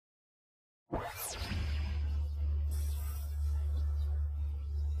Women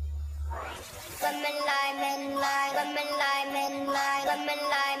lie, men lie, women lie, men lie, women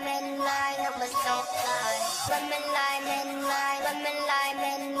lie, men lie, numbers don't lie. Women lie, men lie, women lie,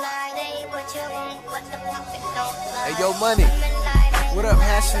 men lie. Say what you want, what the fuck it don't lie. Hey yo, Money, what up,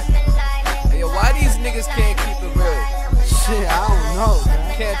 Hashin? Hey yo, why these niggas can't keep it real? Shit, I don't know,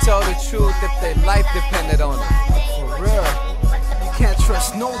 man. Can't tell the truth if their life depended on it. For real. You can't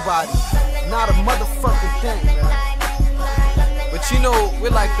trust nobody. Not a motherfucking thing, man. But you know,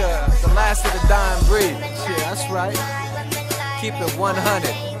 we're like the last of the dying breed. Shit, that's right. Keep it 100.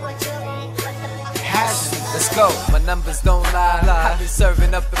 Hashin'. Let's go. My numbers don't lie. I be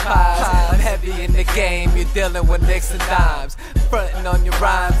serving up the pies. I'm heavy in the game. You're dealing with nicks and dimes. Fronting on your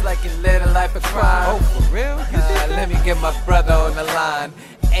rhymes like you led a life of crime. Oh, for real? Let me get my brother on the line.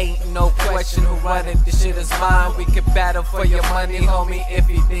 Ain't no question who run it, this shit is mine. We can battle for your money, homie, if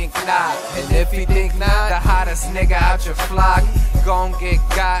you think not. And if you think not, the hottest nigga out your flock gon' get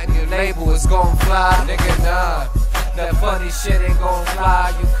got and your label is gon' fly. Nigga, nah, that funny shit ain't gon'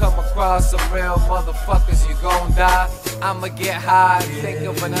 fly. You come across some real motherfuckers, you gon' die. I'ma get high and think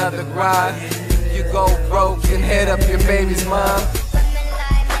of another grind. You go broke and hit up your baby's mom.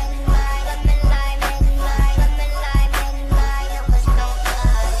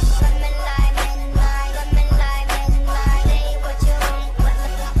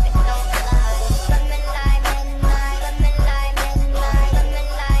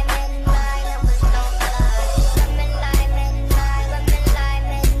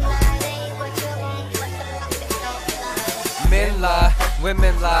 Men lie,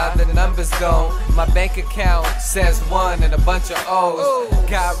 women lie, the numbers don't. My bank account says 1 and a bunch of O's.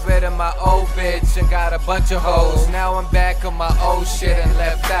 Got rid of my old bitch and got a bunch of hoes. Now I'm back on my old shit and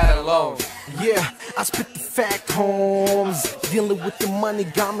left that alone. Yeah, I spit the fact, homes. Dealing with the money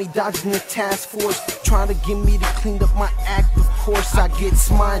got me dodging the task force. Trying to get me to clean up my act, of course. I get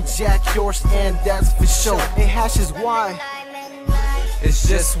mine, jack yours, and that's for sure. Hey, Hash is why. It's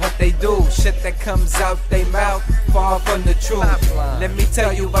just what they do, shit that comes out they mouth, far from the truth. Let me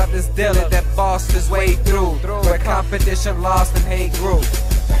tell you about this dealer that bossed his way through, where competition lost and hate grew.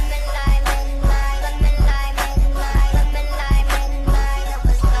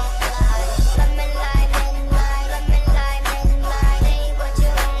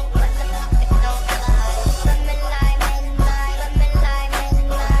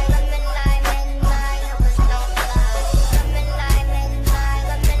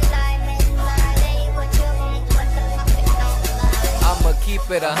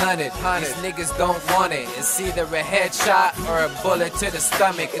 Keep it 100, these niggas don't want it. It's either a headshot or a bullet to the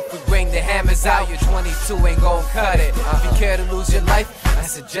stomach. If we bring the hammers out, your 22 ain't gon' cut it. If you care to lose your life, I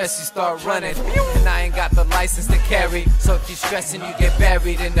suggest you start running. And I ain't got the license to carry, so if you're stressing, you get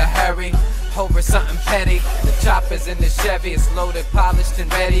buried in a hurry over something petty. The chopper's in the Chevy, it's loaded, polished, and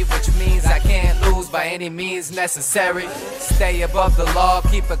ready, which means I can't lose by any means necessary. Stay above the law,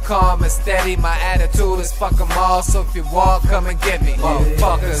 keep it calm and steady. My attitude is fuck 'em all, so if you want, come and get me,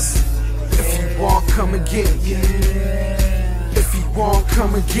 motherfuckers. If you want, come and get me. If you want,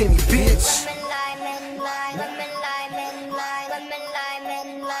 come and get me, bitch.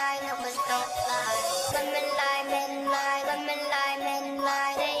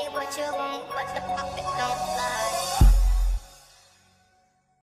 Say what you want, what the fuck it don't lie.